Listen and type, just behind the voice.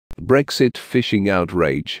Brexit fishing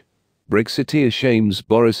outrage. Brexiteer shames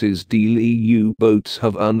Boris's deal. EU boats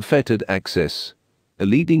have unfettered access. A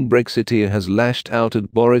leading Brexiteer has lashed out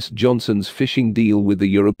at Boris Johnson's fishing deal with the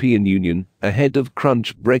European Union ahead of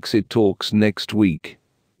crunch Brexit talks next week.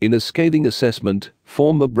 In a scathing assessment,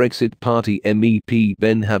 former Brexit Party MEP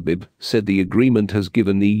Mr Habib said the agreement has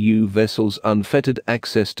given EU vessels unfettered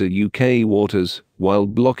access to UK waters while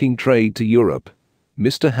blocking trade to Europe.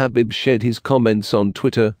 Mr Habib shared his comments on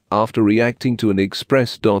Twitter after reacting to an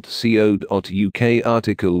express.co.uk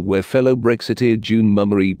article where fellow Brexiteer June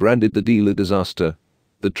Mummery branded the deal a disaster.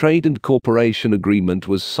 The Trade and Cooperation Agreement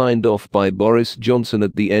was signed off by Boris Johnson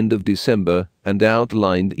at the end of December and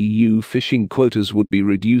outlined EU fishing quotas would be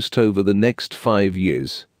reduced over the next 5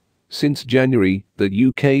 years. Since January, the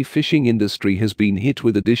UK fishing industry has been hit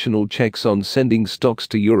with additional checks on sending stocks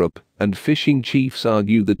to Europe, and fishing chiefs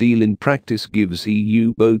argue the deal in practice gives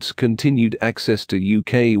EU boats continued access to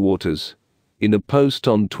UK waters. In a post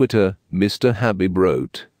on Twitter, Mr Habib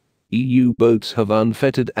wrote, "EU boats have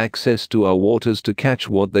unfettered access to our waters to catch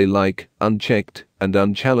what they like, unchecked and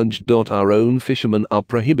unchallenged. Our own fishermen are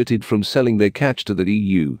prohibited from selling their catch to the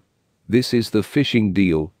EU. This is the fishing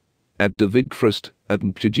deal." At David Frost, at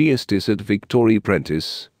Mchagistis at Victoria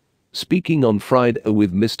Prentice. Speaking on Friday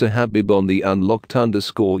with Mr Habib on the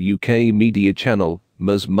Unlocked_UK media channel,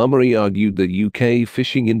 Ms Mummery argued the UK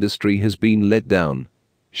fishing industry has been let down.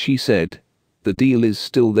 She said, "The deal is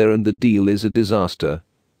still there and the deal is a disaster.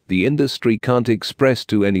 The industry can't express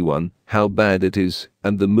to anyone how bad it is,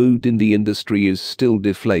 and the mood in the industry is still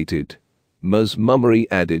deflated." Ms Mummery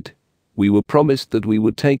added, "We were promised that we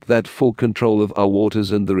would take that full control of our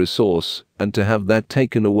waters and the resource, and to have that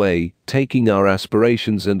taken away, taking our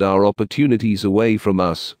aspirations and our opportunities away from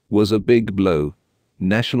us, was a big blow."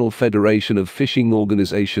 National Federation of Fishing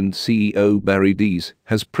Organization CEO Barry Dees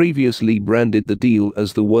has previously branded the deal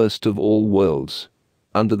as the worst of all worlds.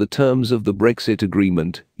 Under the terms of the Brexit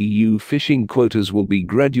agreement, EU fishing quotas will be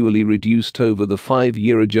gradually reduced over the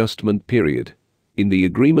 5-year adjustment period. In the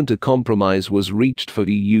agreement, a compromise was reached for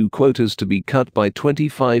EU quotas to be cut by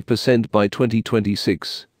 25% by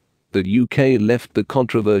 2026. The UK left the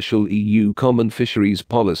controversial EU Common Fisheries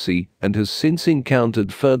Policy and has since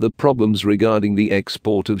encountered further problems regarding the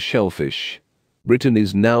export of shellfish. Britain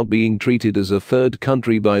is now being treated as a third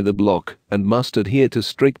country by the bloc and must adhere to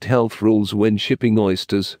strict health rules when shipping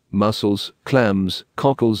oysters, mussels, clams,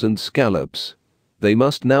 cockles and scallops. They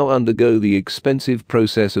must now undergo the expensive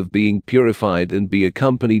process of being purified and be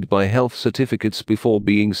accompanied by health certificates before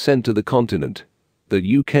being sent to the continent. The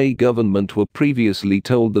UK government were previously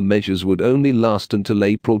told the measures would only last until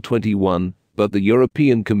April 21, but the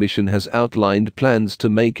European Commission has outlined plans to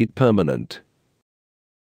make it permanent.